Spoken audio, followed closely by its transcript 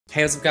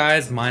Hey, what's up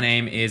guys, my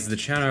name is the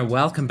Cherno.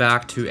 Welcome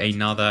back to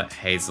another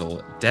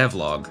Hazel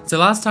devlog. So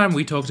last time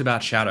we talked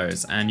about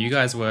shadows and you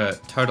guys were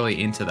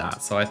totally into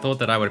that. So I thought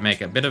that I would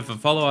make a bit of a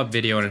follow-up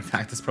video, and in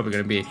fact there's probably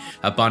going to be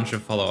a bunch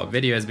of follow-up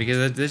videos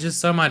because there's just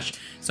so much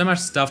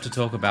stuff to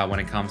talk about when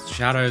it comes to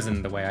shadows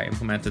and the way I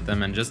implemented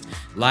them and just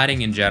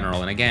lighting in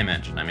general in a game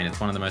engine. I mean, it's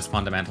one of the most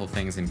fundamental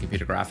things in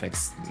computer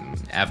graphics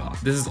ever.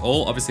 This is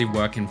all obviously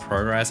work in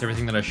progress.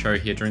 Everything that I show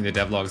here during the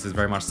devlogs is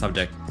very much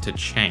subject to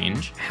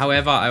change.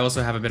 However, I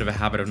also have a bit of a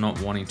habit of not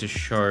wanting to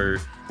show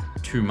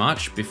too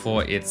much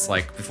before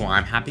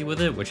I'm happy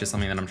with it, which is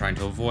something that I'm trying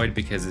to avoid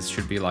because this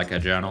should be like a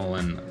journal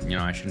and, you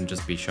know, I shouldn't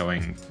just be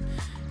showing,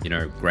 you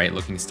know, great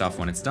looking stuff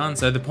when it's done.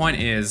 So the point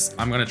is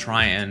I'm going to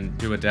try and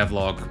do a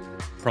devlog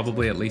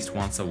probably at least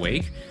once a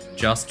week,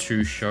 just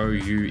to show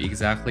you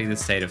exactly the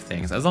state of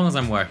things, as long as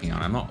I'm working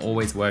on it. I'm not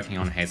always working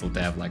on Hazel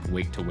Dev like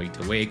week to week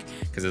to week,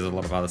 because there's a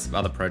lot of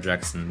other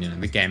projects and, you know,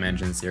 the game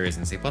engine series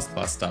and C++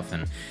 stuff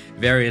and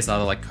various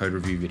other like code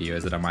review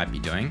videos that I might be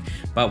doing.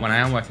 But when I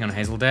am working on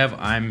Hazel Dev,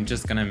 I'm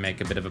just gonna make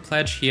a bit of a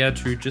pledge here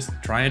to just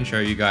try and show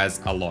you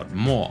guys a lot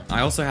more. I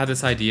also had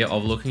this idea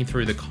of looking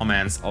through the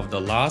comments of the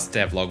last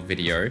devlog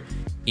video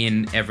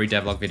in every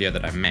devlog video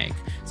that I make.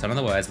 So in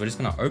other words, we're just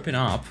gonna open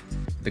up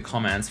the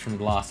comments from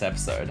the last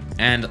episode,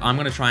 and I'm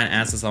gonna try and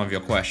answer some of your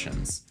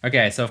questions.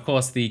 Okay, so of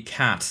course the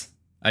cat,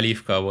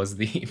 Alivka, was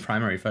the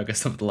primary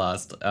focus of the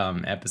last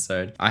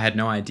episode. I had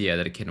no idea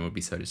that a kitten would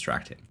be so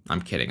distracting.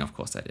 I'm kidding, of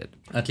course I did.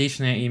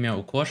 Отличное имя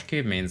у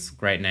кошки means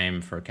great name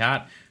for a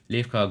cat.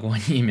 Livka,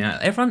 огонь имя.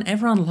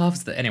 Everyone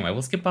loves the... Anyway,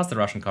 we'll skip past the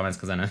Russian comments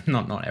because I know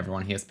not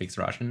everyone here speaks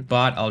Russian.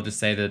 But I'll just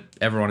say that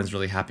everyone is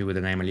really happy with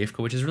the name Alivka,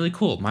 which is really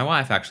cool. My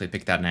wife actually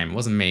picked that name. It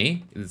wasn't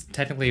me.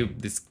 Technically,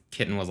 this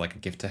kitten was like a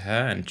gift to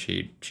her, and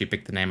she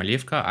picked the name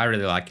Alivka. I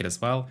really like it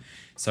as well.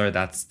 So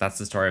that's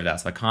the story of that.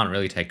 So I can't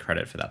really take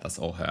credit for that. That's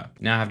all her.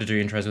 Now I have to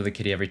do intros with a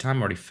kitty every time.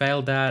 I already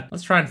failed that.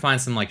 Let's try and find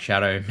some like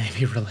shadow,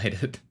 maybe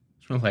related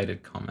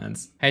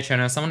comments. Hey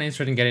Cherno, someone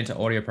interested in getting into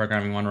audio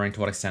programming wondering to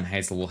what extent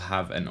Hazel will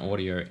have an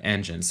audio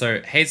engine.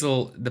 So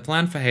Hazel, the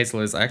plan for Hazel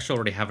is I actually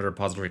already have a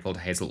repository called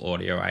Hazel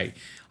Audio.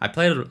 I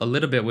played a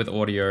little bit with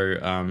audio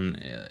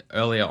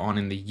earlier on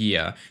in the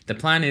year. The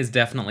plan is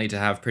definitely to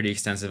have pretty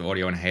extensive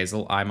audio in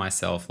Hazel. I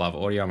myself love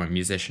audio. I'm a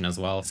musician as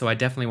well. So I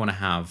definitely want to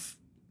have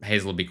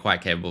Hazel will be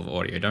quite capable of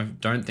audio.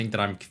 Don't think that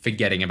I'm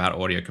forgetting about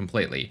audio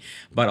completely.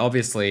 But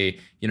obviously,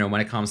 you know, when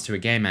it comes to a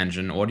game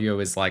engine, audio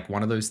is like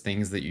one of those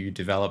things that you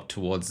develop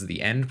towards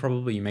the end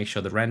probably. You make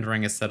sure the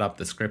rendering is set up,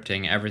 the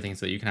scripting, everything,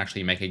 so that you can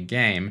actually make a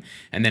game,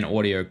 and then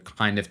audio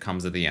kind of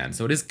comes at the end.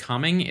 So it is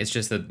coming, it's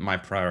just that my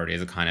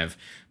priorities are kind of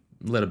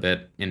a little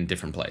bit in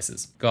different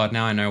places. God,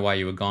 now I know why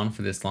you were gone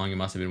for this long. You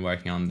must have been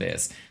working on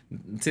this.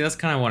 See, that's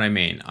kind of what I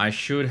mean. I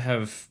should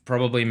have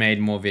probably made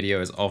more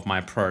videos of my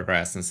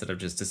progress instead of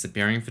just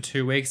disappearing for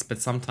 2 weeks,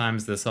 but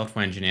sometimes the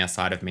software engineer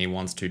side of me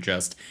wants to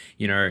just,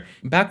 you know,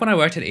 back when I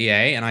worked at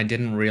EA and I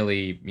didn't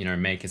really, you know,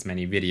 make as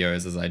many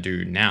videos as I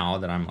do now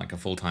that I'm like a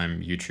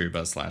full-time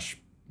YouTuber slash,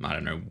 I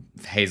don't know,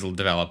 Hazel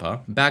developer.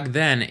 Back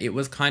then, it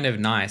was kind of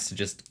nice to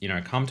just, you know,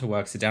 come to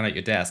work, sit down at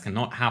your desk and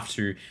not have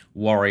to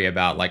worry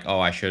about like, oh,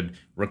 I should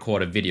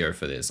record a video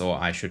for this or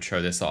I should show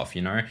this off,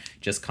 you know?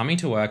 Just coming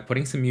to work,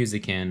 putting some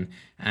music in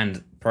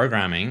and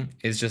programming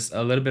is just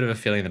a little bit of a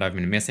feeling that I've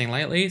been missing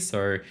lately.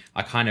 So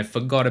I kind of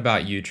forgot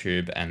about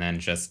YouTube and then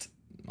just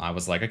I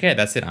was like, okay,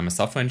 that's it. I'm a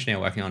software engineer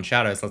working on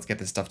shadows. Let's get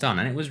this stuff done.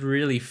 And it was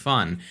really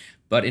fun.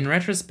 But in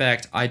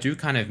retrospect, I do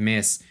kind of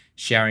miss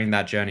sharing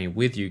that journey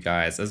with you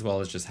guys, as well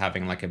as just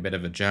having like a bit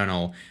of a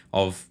journal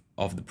of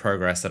the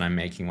progress that I'm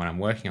making when I'm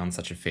working on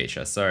such a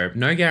feature. So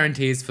no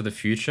guarantees for the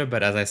future,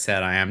 but as I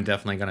said, I am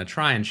definitely going to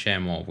try and share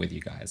more with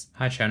you guys.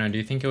 Hi Cherno, do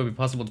you think it would be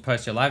possible to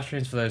post your live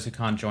streams for those who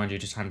can't join due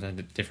to time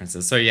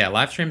differences? So yeah,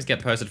 live streams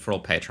get posted for all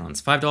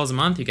patrons. $5 a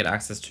month, you get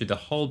access to the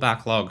whole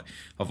backlog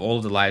of all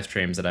of the live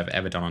streams that I've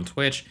ever done on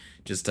Twitch,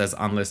 just as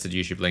unlisted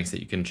YouTube links that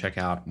you can check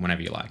out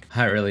whenever you like.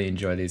 I really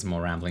enjoy these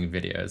more rambling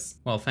videos.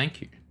 Well,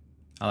 thank you.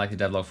 I like the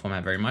devlog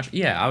format very much.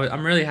 Yeah,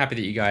 I'm really happy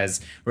that you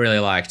guys really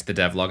liked the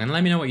devlog, and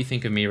let me know what you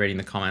think of me reading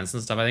the comments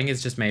and stuff. I think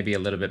it's just maybe a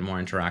little bit more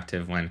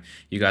interactive when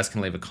you guys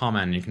can leave a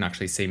comment and you can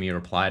actually see me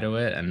reply to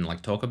it and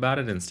like talk about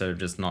it instead of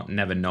just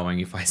never knowing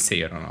if I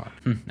see it or not.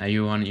 Are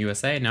you on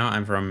USA? No,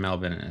 I'm from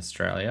Melbourne,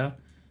 Australia.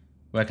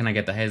 Where can I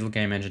get the Hazel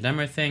Game Engine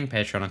demo thing?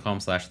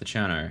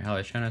 Patreon.com/thecherno.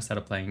 Hello Cherno,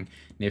 started playing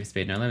Need for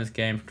Speed No Limits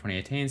game from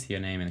 2018. See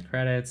your name in the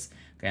credits.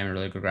 Game with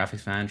really good graphics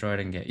for Android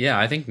and get... Yeah,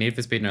 I think Need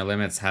for Speed No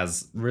Limits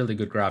has really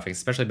good graphics,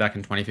 especially back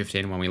in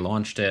 2015 when we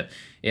launched it.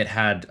 It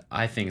had,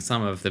 I think,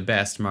 some of the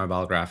best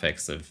mobile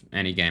graphics of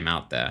any game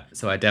out there.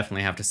 So I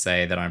definitely have to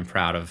say that I'm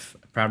proud of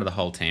the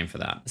whole team for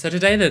that. So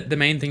today, the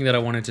main thing that I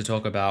wanted to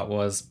talk about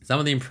was some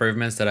of the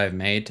improvements that I've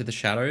made to the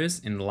shadows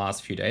in the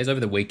last few days, over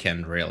the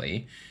weekend,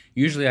 really.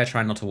 Usually I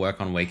try not to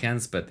work on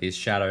weekends, but these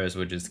shadows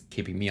were just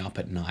keeping me up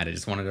at night. I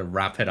just wanted to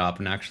wrap it up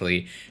and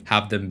actually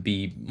have them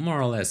be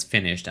more or less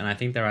finished, and I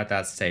think they're at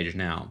that stage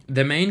now.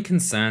 The main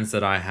concerns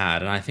that I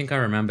had, and I think I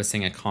remember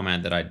seeing a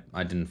comment that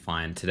I didn't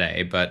find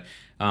today, but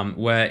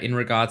were in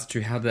regards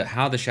to how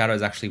the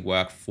shadows actually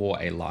work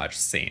for a large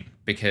scene.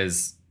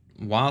 Because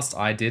whilst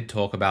I did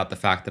talk about the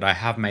fact that I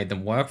have made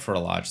them work for a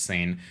large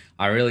scene,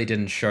 I really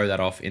didn't show that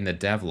off in the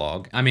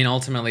devlog. I mean,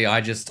 ultimately,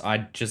 I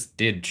just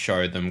did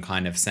show them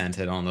kind of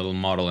centered on a little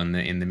model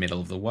in the middle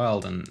of the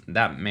world, and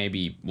that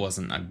maybe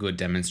wasn't a good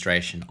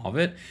demonstration of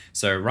it.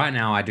 So right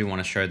now, I do want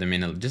to show them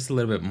in just a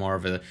little bit more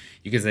of a,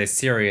 you could say,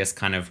 serious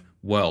kind of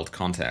world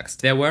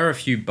context. There were a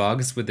few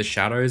bugs with the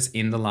shadows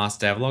in the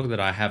last devlog that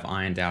I have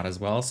ironed out as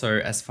well. So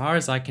as far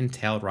as I can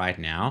tell right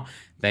now,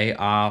 they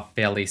are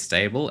fairly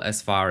stable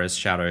as far as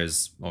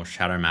shadows or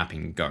shadow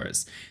mapping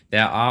goes.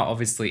 There are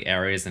obviously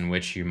areas in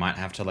which you might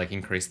have to like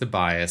increase the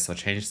bias or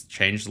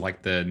change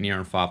like the near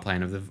and far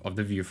plane of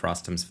the view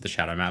frustums for the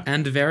shadow map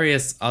and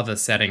various other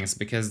settings,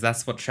 because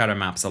that's what shadow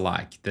maps are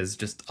like. There's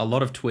just a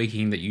lot of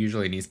tweaking that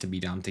usually needs to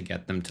be done to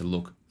get them to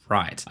look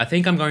right. I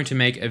think I'm going to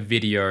make a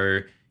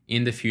video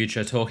in the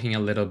future talking a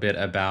little bit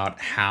about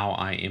how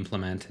I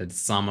implemented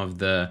some of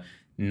the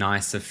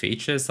nicer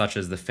features, such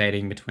as the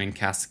fading between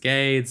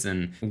cascades,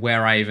 and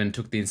where I even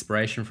took the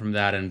inspiration from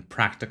that and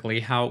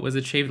practically how it was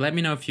achieved. Let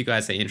me know if you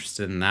guys are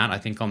interested in that. I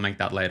think I'll make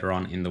that later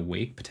on in the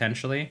week,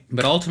 potentially.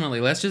 But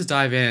ultimately, let's just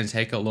dive in and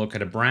take a look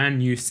at a brand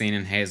new scene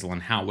in Hazel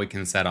and how we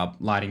can set up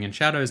lighting and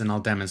shadows, and I'll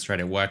demonstrate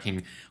it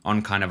working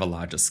on kind of a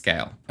larger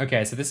scale.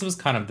 Okay, so this was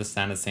kind of the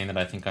standard scene that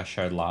I think I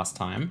showed last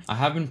time. I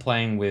have been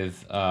playing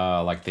with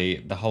like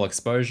the whole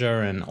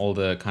exposure and all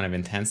the kind of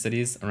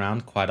intensities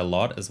around quite a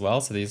lot as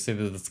well. So you see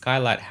that the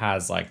skylight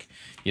has like,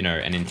 you know,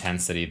 an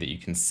intensity that you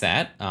can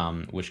set,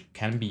 which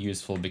can be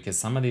useful because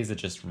some of these are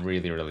just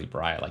really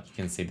bright. Like you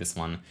can see this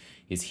one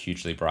is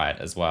hugely bright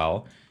as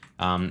well.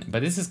 But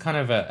this is kind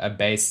of a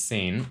base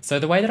scene. So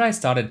the way that I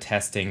started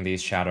testing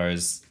these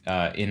shadows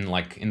in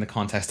the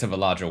context of a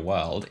larger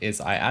world is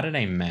I added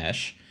a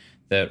mesh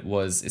that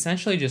was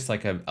essentially just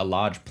like a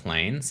large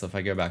plane. So if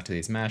I go back to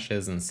these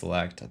meshes and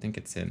select, I think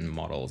it's in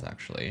models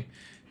actually,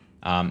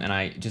 and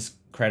I just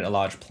create a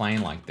large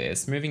plane like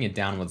this, moving it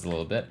downwards a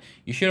little bit,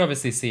 you should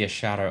obviously see a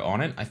shadow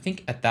on it. I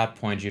think at that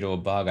point, due to a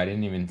bug, I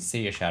didn't even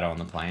see a shadow on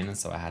the plane, and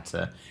so I had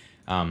to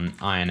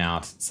iron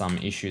out some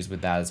issues with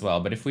that as well.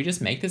 But if we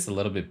just make this a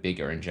little bit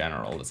bigger in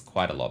general, it's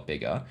quite a lot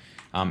bigger,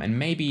 and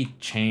maybe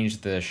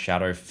change the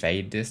shadow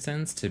fade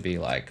distance to be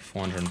like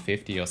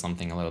 450 or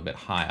something a little bit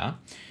higher,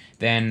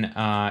 then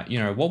you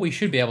know, what we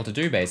should be able to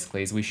do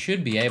basically is we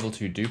should be able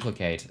to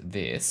duplicate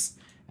this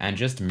and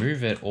just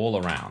move it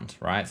all around,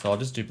 right? So I'll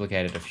just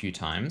duplicate it a few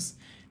times.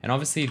 And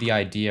obviously the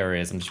idea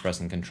is I'm just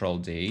pressing Control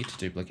D to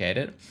duplicate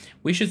it.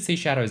 We should see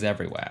shadows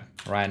everywhere,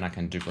 right? And I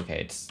can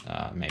duplicate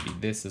maybe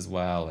this as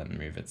well and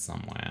move it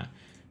somewhere.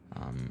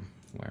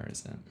 Where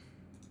is it?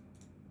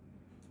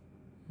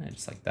 Yeah,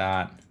 just like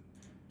that.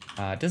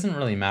 It doesn't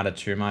really matter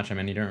too much. I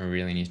mean, you don't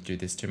really need to do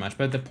this too much,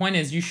 but the point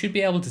is you should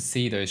be able to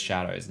see those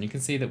shadows, and you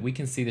can see that we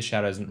can see the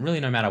shadows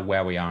really no matter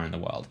where we are in the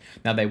world.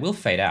 Now they will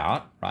fade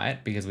out,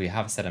 right? Because we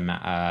have set a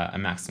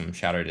maximum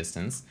shadow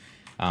distance,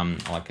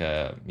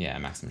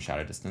 maximum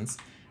shadow distance.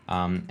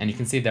 And you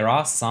can see there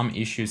are some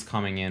issues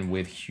coming in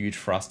with huge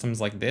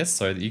frustums like this,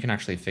 so that you can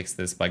actually fix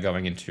this by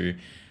going into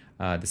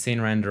the scene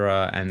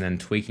renderer and then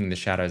tweaking the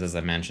shadows as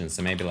I mentioned.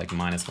 So maybe like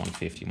minus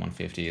 150,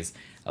 150 is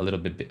a little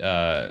bit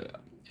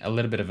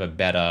of a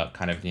better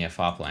kind of near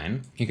far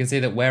plane. You can see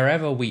that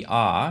wherever we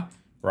are,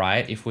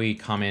 right, if we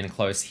come in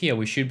close here,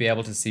 we should be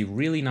able to see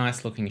really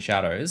nice looking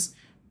shadows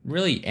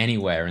really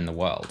anywhere in the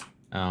world.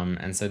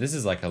 And so this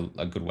is like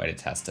a good way to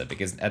test it,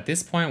 because at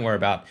this point we're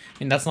about, I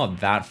mean, that's not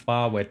that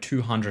far. We're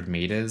 200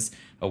 meters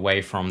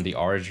away from the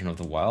origin of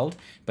the world.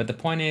 But the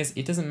point is,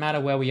 it doesn't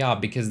matter where we are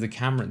because the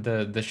camera,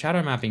 the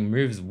shadow mapping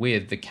moves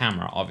with the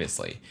camera,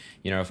 obviously.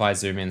 You know, if I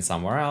zoom in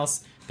somewhere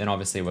else, then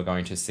obviously we're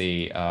going to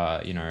see,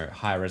 you know,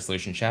 higher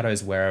resolution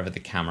shadows wherever the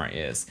camera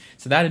is.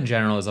 So that in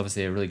general is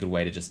obviously a really good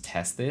way to just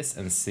test this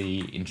and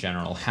see in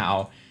general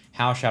how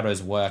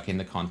shadows work in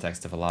the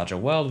context of a larger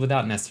world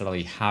without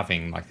necessarily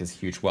having like this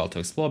huge world to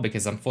explore,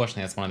 because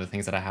unfortunately that's one of the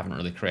things that I haven't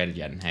really created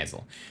yet in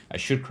Hazel. I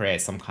should create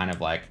some kind of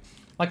like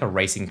a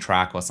racing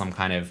track or some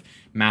kind of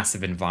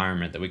massive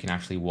environment that we can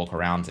actually walk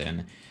around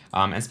in.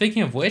 And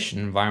speaking of which, an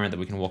environment that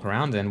we can walk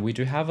around in, we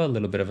do have a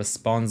little bit of a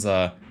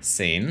sponsor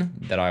scene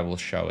that I will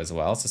show as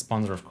well. So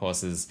sponsor, of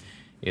course, is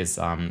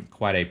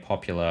quite a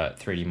popular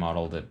 3D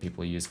model that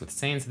people use with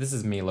scenes. So this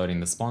is me loading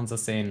the sponsor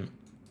scene.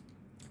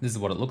 This is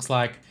what it looks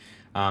like.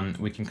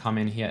 We can come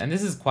in here, and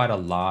this is quite a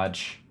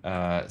large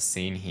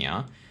scene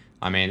here.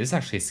 I mean, this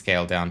actually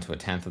scaled down to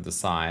 1/10 of the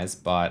size,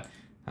 but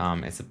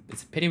it's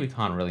a pity we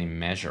can't really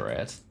measure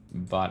it.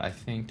 But I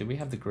think, do we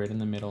have the grid in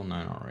the middle?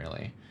 No, not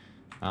really.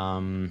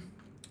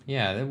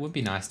 Yeah, it would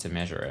be nice to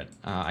measure it.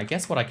 I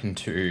guess what I can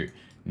do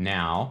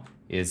now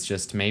is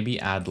just maybe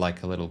add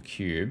like a little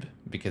cube,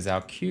 because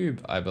our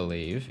cube, I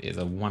believe, is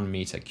a 1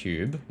 meter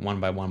cube, 1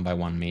 by 1 by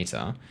 1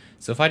 meter.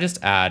 So if I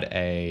just add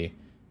a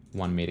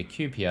 1 meter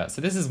cube here.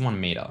 So this is 1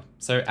 meter.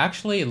 So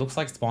actually it looks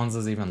like Spawns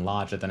is even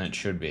larger than it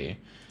should be.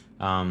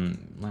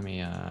 Let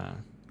me,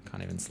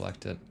 can't even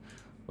select it.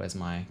 Where's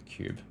my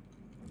cube?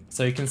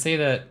 So you can see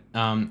that,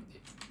 oh,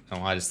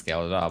 I just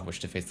scaled it up,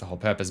 which defeats the whole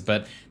purpose,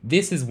 but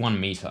this is 1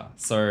 meter.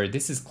 So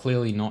this is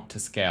clearly not to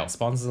scale.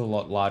 Spawns is a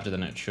lot larger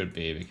than it should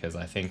be because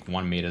I think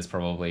 1 meter is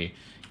probably,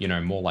 you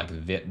know, more like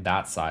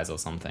that size or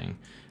something.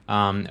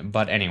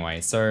 But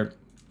anyway, so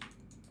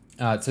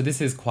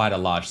this is quite a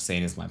large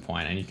scene is my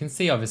point. And you can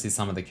see obviously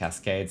some of the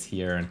cascades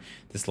here, and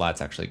this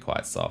light's actually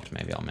quite soft.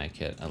 Maybe I'll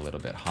make it a little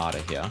bit harder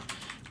here.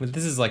 But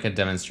this is like a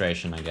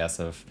demonstration, I guess,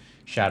 of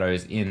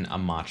shadows in a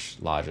much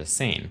larger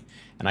scene.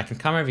 And I can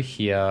come over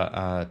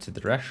here to the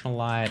directional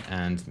light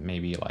and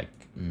maybe like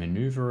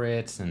maneuver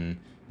it, and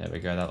there we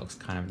go, that looks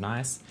kind of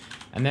nice.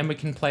 And then we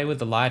can play with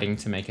the lighting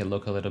to make it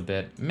look a little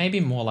bit,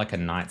 maybe more like a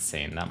night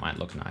scene. That might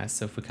look nice.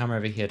 So if we come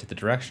over here to the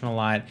directional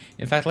light,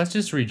 in fact, let's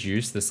just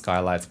reduce the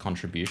skylight's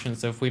contribution.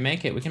 So if we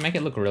make it, we can make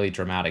it look really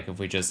dramatic if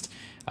we just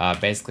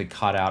basically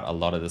cut out a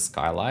lot of the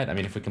skylight. I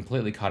mean, if we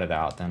completely cut it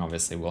out, then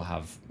obviously we'll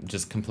have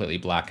just completely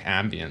black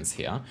ambience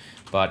here.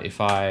 But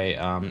if I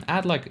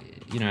add like,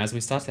 you know, as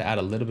we start to add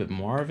a little bit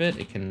more of it,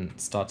 it can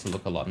start to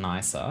look a lot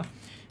nicer.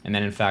 And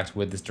then in fact,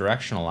 with this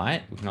directional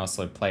light, we can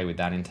also play with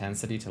that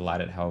intensity to light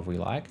it however we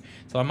like.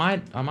 So I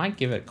might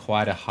give it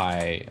quite a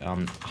high,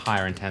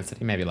 higher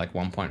intensity, maybe like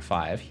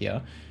 1.5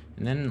 here.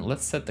 And then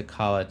let's set the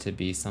color to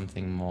be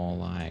something more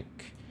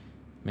like,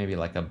 maybe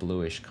like a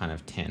bluish kind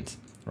of tint,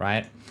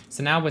 right?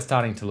 So now we're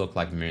starting to look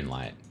like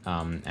moonlight,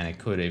 and it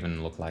could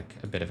even look like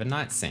a bit of a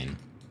night scene.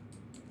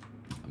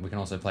 We can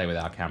also play with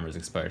our camera's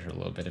exposure a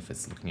little bit if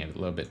it's looking a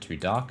little bit too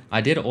dark. I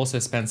did also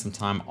spend some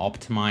time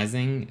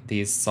optimizing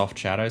these soft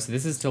shadows. So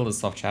this is still the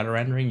soft shadow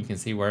rendering. You can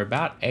see we're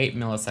about 8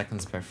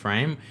 milliseconds per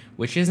frame,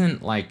 which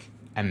isn't like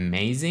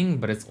amazing,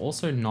 but it's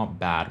also not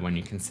bad when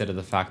you consider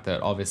the fact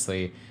that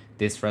obviously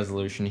this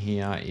resolution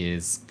here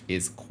is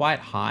quite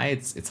high.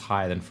 It's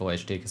higher than Full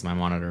HD because my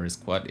monitor is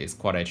Quad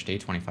HD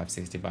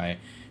 2560 by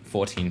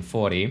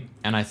 1440,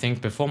 and I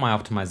think before my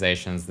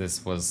optimizations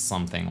this was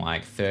something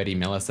like 30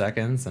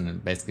 milliseconds and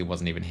it basically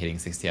wasn't even hitting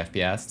 60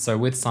 FPS. So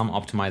with some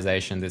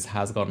optimization this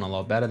has gotten a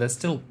lot better. There's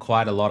still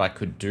quite a lot I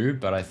could do,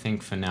 but I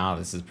think for now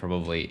this is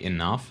probably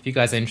enough. If you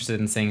guys are interested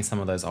in seeing some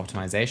of those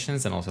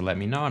optimizations, then also let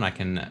me know and I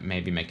can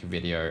maybe make a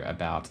video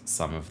about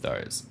some of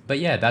those. But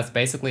yeah, that's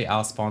basically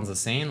our sponsor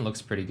scene.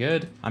 Looks pretty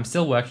good. I'm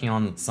still working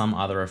on some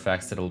other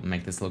effects that'll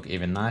make this look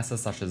even nicer,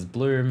 such as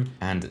bloom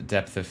and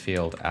depth of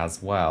field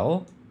as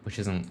well,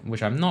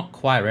 which I'm not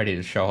quite ready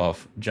to show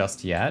off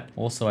just yet.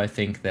 Also, I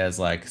think there's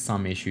like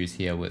some issues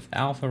here with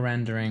alpha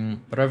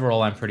rendering, but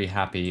overall I'm pretty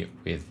happy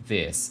with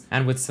this.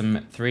 And with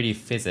some 3D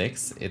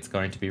physics, it's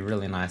going to be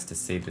really nice to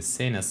see this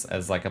scene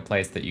as like a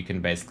place that you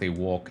can basically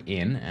walk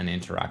in and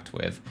interact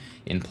with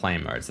in play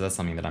mode. So that's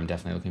something that I'm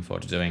definitely looking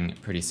forward to doing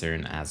pretty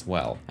soon as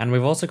well. And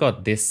we've also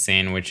got this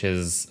scene, which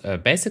is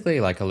basically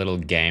like a little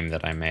game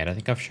that I made. I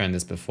think I've shown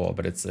this before,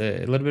 but it's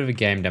a little bit of a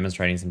game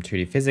demonstrating some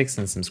 2D physics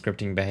and some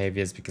scripting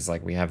behaviors, because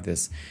like we have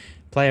this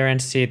player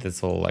entity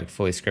that's all like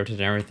fully scripted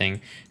and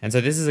everything. And so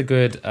this is a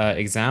good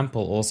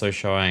example also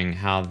showing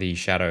how the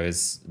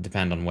shadows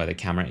depend on where the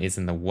camera is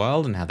in the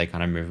world and how they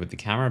kind of move with the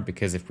camera,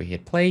 because if we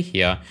hit play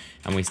here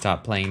and we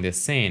start playing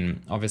this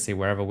scene, obviously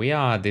wherever we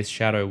are, this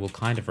shadow will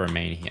kind of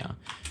remain here.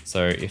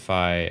 So if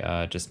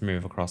I just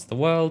move across the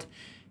world,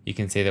 you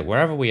can see that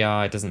wherever we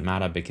are, it doesn't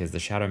matter because the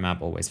shadow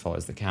map always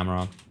follows the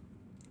camera.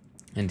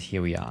 And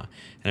here we are.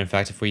 And in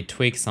fact, if we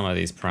tweak some of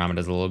these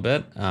parameters a little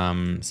bit,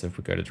 so if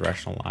we go to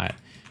directional light,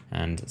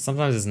 and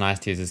sometimes it's nice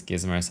to use this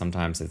gizmo,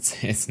 sometimes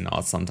it's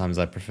not. Sometimes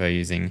I prefer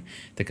using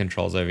the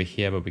controls over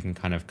here, but we can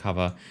kind of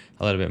cover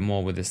a little bit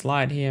more with this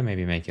light here,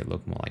 maybe make it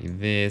look more like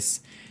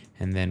this.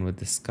 And then with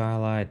the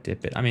skylight,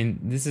 dip it. I mean,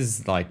 this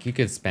is like, you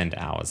could spend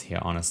hours here,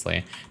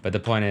 honestly. But the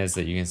point is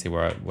that you can see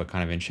we're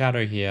kind of in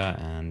shadow here,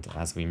 and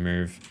as we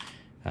move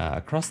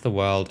across the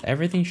world,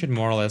 everything should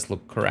more or less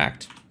look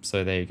correct.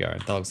 So there you go.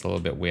 That looks a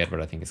little bit weird,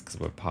 but I think it's because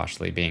we're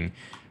partially being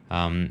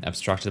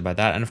obstructed by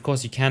that. And of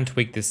course, you can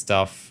tweak this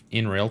stuff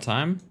in real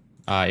time.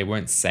 It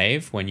won't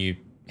save when you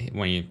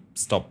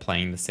stop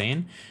playing the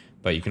scene,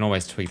 but you can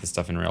always tweak the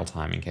stuff in real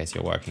time in case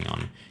you're working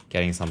on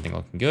getting something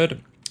looking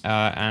good.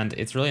 And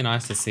it's really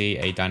nice to see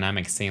a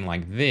dynamic scene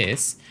like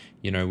this,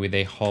 you know, with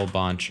a whole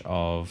bunch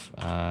of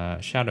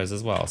shadows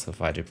as well. So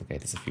if I duplicate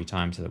this a few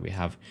times so that we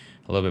have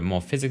a little bit more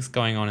physics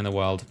going on in the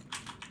world,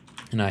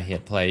 and I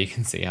hit play, you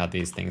can see how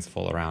these things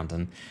fall around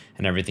and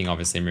everything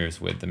obviously moves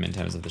with them in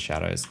terms of the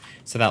shadows.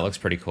 So that looks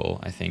pretty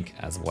cool, I think,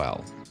 as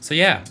well. So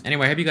yeah,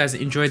 anyway, I hope you guys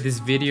enjoyed this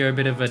video, a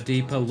bit of a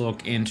deeper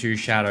look into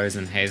shadows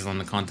and Hazel in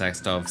the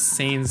context of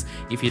scenes.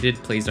 If you did,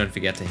 please don't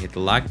forget to hit the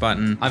like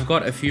button. I've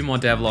got a few more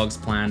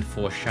devlogs planned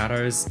for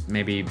shadows,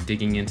 maybe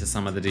digging into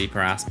some of the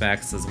deeper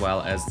aspects as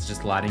well as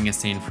just lighting a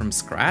scene from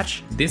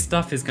scratch. This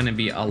stuff is gonna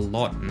be a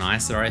lot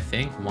nicer, I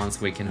think,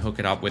 once we can hook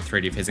it up with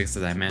 3D physics,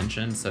 as I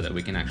mentioned, so that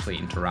we can actually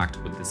interact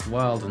with this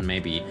world and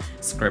maybe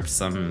script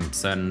some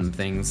certain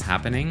things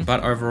happening.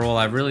 But overall,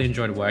 I really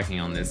enjoyed working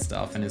on this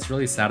stuff, and it's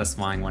really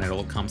satisfying when it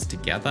all comes comes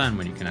together and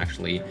when you can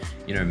actually,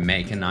 you know,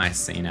 make a nice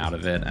scene out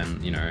of it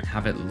and, you know,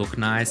 have it look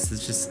nice.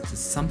 There's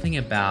something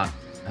about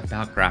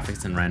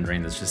graphics and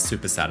rendering that's just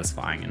super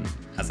satisfying, and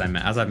as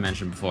I've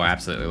mentioned before, I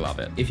absolutely love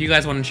it. If you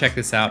guys want to check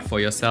this out for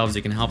yourselves,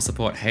 you can help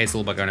support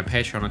Hazel by going to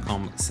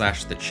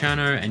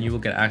patreon.com/thecherno, and you will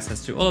get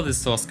access to all of this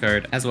source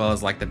code, as well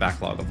as like the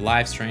backlog of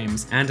live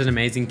streams and an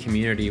amazing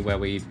community where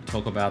we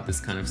talk about this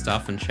kind of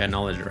stuff and share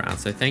knowledge around.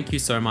 So thank you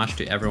so much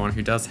to everyone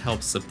who does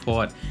help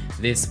support.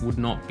 This would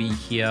not be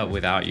here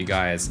without you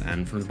guys,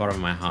 and from the bottom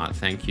of my heart,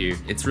 thank you.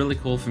 It's really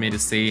cool for me to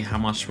see how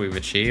much we've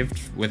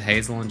achieved with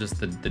Hazel, and just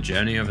the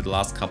journey over the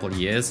last couple of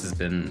years has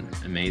been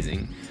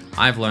amazing.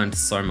 I've learned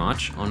so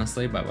much,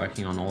 honestly, by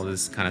working on all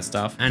this kind of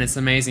stuff, and it's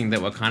amazing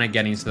that we're kind of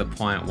getting to the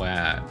point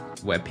where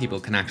people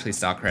can actually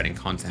start creating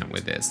content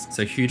with this.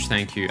 So huge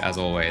thank you as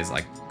always.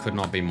 I could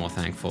not be more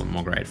thankful and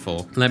more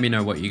grateful. Let me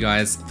know what you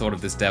guys thought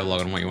of this devlog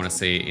and what you want to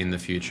see in the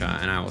future,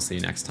 and I will see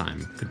you next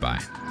time.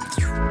 Goodbye.